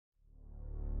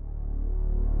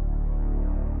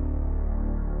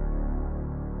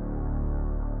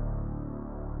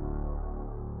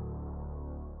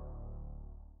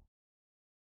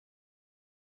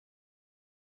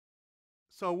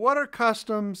So what are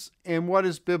customs and what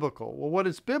is biblical? Well, what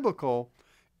is biblical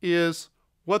is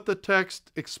what the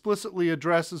text explicitly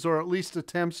addresses or at least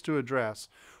attempts to address.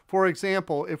 For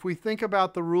example, if we think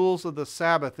about the rules of the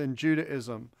Sabbath in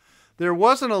Judaism, there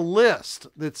wasn't a list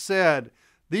that said,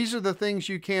 these are the things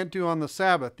you can't do on the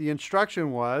Sabbath. The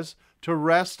instruction was to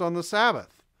rest on the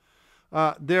Sabbath.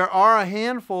 There are a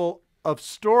handful of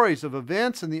stories of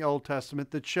events in the Old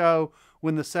Testament that show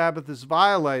when the Sabbath is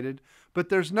violated, but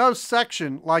there's no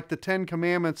section like the Ten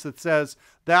Commandments that says,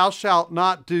 thou shalt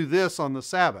not do this on the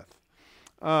Sabbath.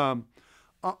 And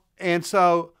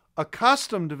so a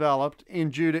custom developed in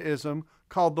Judaism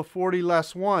called the 40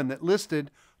 less 1 that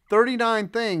listed 39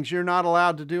 things you're not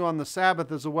allowed to do on the Sabbath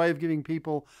as a way of giving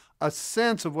people a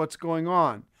sense of what's going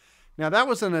on. Now that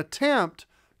was an attempt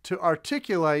to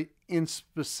articulate in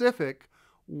specific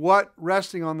what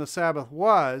resting on the Sabbath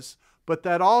was, but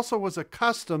that also was a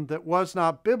custom that was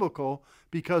not biblical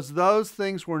because those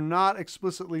things were not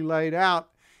explicitly laid out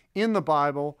in the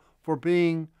Bible for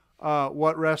being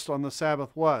what rest on the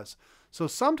Sabbath was. So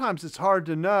sometimes it's hard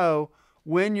to know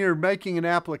when you're making an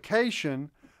application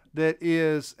that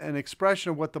is an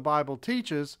expression of what the Bible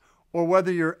teaches or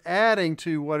whether you're adding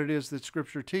to what it is that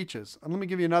Scripture teaches. And let me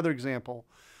give you another example.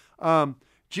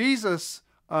 Jesus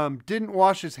didn't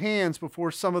wash his hands before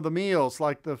some of the meals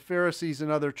like the Pharisees and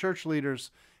other church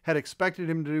leaders had expected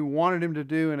him to do, wanted him to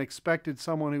do, and expected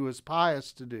someone who was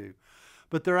pious to do.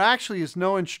 But there actually is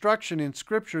no instruction in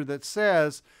Scripture that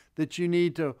says that you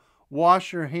need to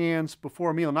wash your hands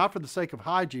before a meal, not for the sake of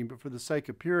hygiene, but for the sake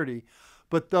of purity.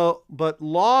 But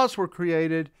laws were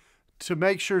created to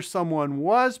make sure someone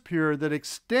was pure that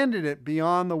extended it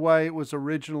beyond the way it was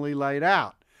originally laid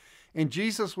out. And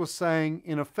Jesus was saying,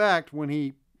 in effect, when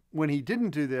he didn't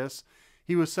do this,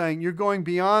 he was saying, you're going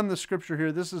beyond the Scripture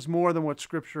here. This is more than what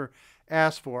Scripture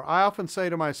asked for. I often say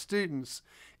to my students,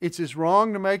 it's as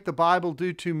wrong to make the Bible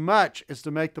do too much as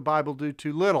to make the Bible do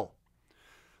too little.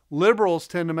 Liberals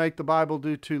tend to make the Bible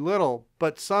do too little,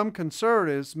 but some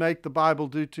conservatives make the Bible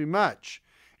do too much.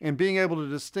 And being able to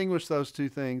distinguish those two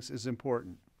things is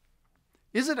important.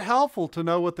 Is it helpful to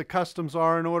know what the customs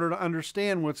are in order to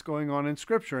understand what's going on in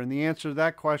Scripture? And the answer to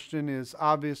that question is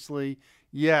obviously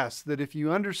yes, that if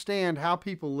you understand how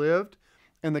people lived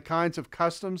and the kinds of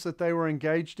customs that they were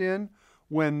engaged in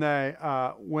when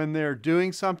they're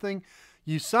doing something,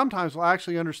 you sometimes will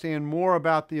actually understand more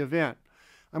about the event.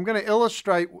 I'm going to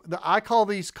illustrate, I call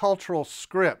these cultural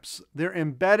scripts. They're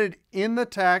embedded in the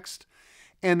text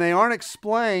and they aren't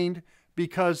explained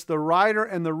because the writer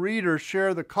and the reader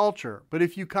share the culture. But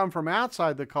if you come from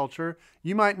outside the culture,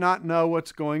 you might not know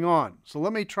what's going on. So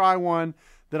let me try one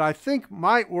that I think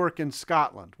might work in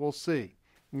Scotland. We'll see.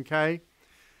 Okay?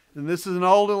 And this is an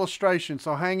old illustration,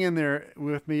 so hang in there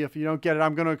with me. If you don't get it,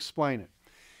 I'm going to explain it.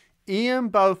 Ian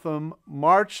Botham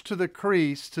marched to the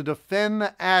crease to defend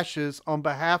the ashes on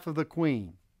behalf of the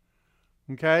Queen.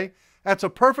 Okay? That's a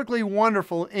perfectly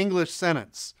wonderful English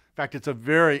sentence. In fact, it's a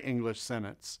very English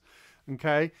sentence.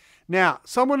 Okay? Now,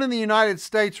 someone in the United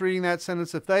States reading that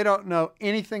sentence, if they don't know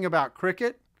anything about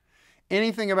cricket,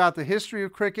 anything about the history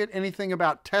of cricket, anything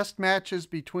about test matches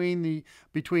between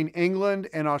England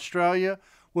and Australia,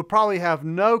 would probably have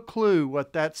no clue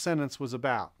what that sentence was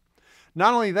about.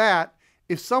 Not only that,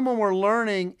 if someone were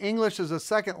learning English as a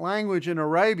second language in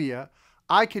Arabia,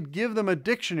 I could give them a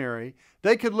dictionary.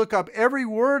 They could look up every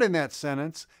word in that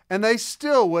sentence, and they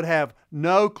still would have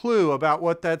no clue about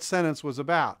what that sentence was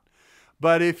about.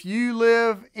 But if you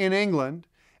live in England,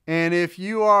 and if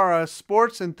you are a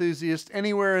sports enthusiast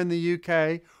anywhere in the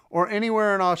UK or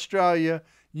anywhere in Australia,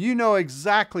 you know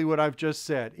exactly what I've just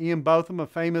said. Ian Botham, a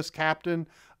famous captain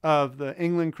of the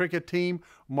England cricket team,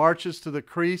 marches to the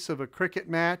crease of a cricket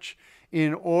match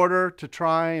in order to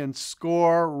try and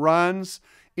score runs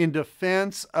in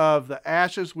defense of the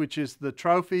Ashes, which is the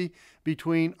trophy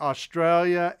between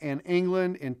Australia and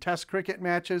England in Test cricket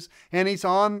matches. And he's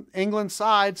on England's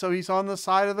side, so he's on the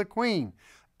side of the Queen.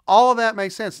 All of that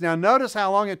makes sense. Now, notice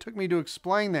how long it took me to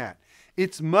explain that.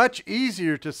 It's much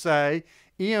easier to say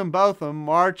Ian Botham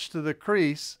marched to the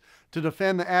crease to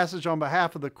defend the Ashes on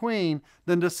behalf of the Queen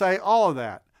than to say all of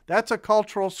that. That's a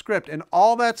cultural script, and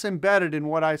all that's embedded in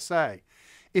what I say.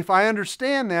 If I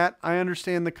understand that, I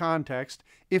understand the context.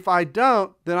 If I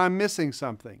don't, then I'm missing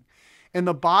something. And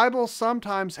the Bible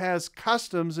sometimes has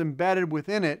customs embedded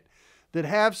within it that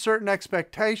have certain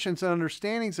expectations and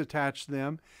understandings attached to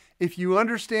them. If you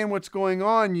understand what's going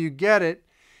on, you get it.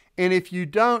 And if you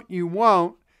don't, you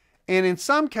won't. And in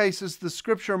some cases, the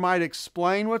scripture might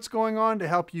explain what's going on to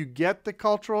help you get the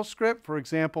cultural script. For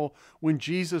example, when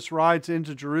Jesus rides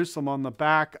into Jerusalem on the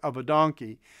back of a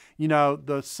donkey, you know,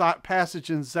 the passage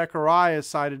in Zechariah is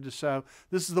cited to show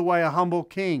this is the way a humble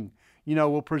king, you know,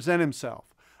 will present himself.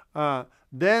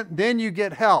 Then you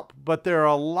get help. But there are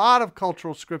a lot of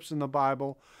cultural scripts in the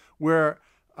Bible where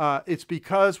it's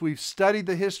because we've studied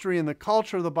the history and the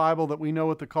culture of the Bible that we know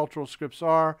what the cultural scripts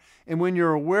are. And when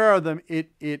you're aware of them,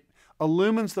 it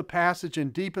illumines the passage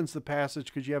and deepens the passage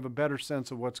because you have a better sense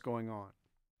of what's going on.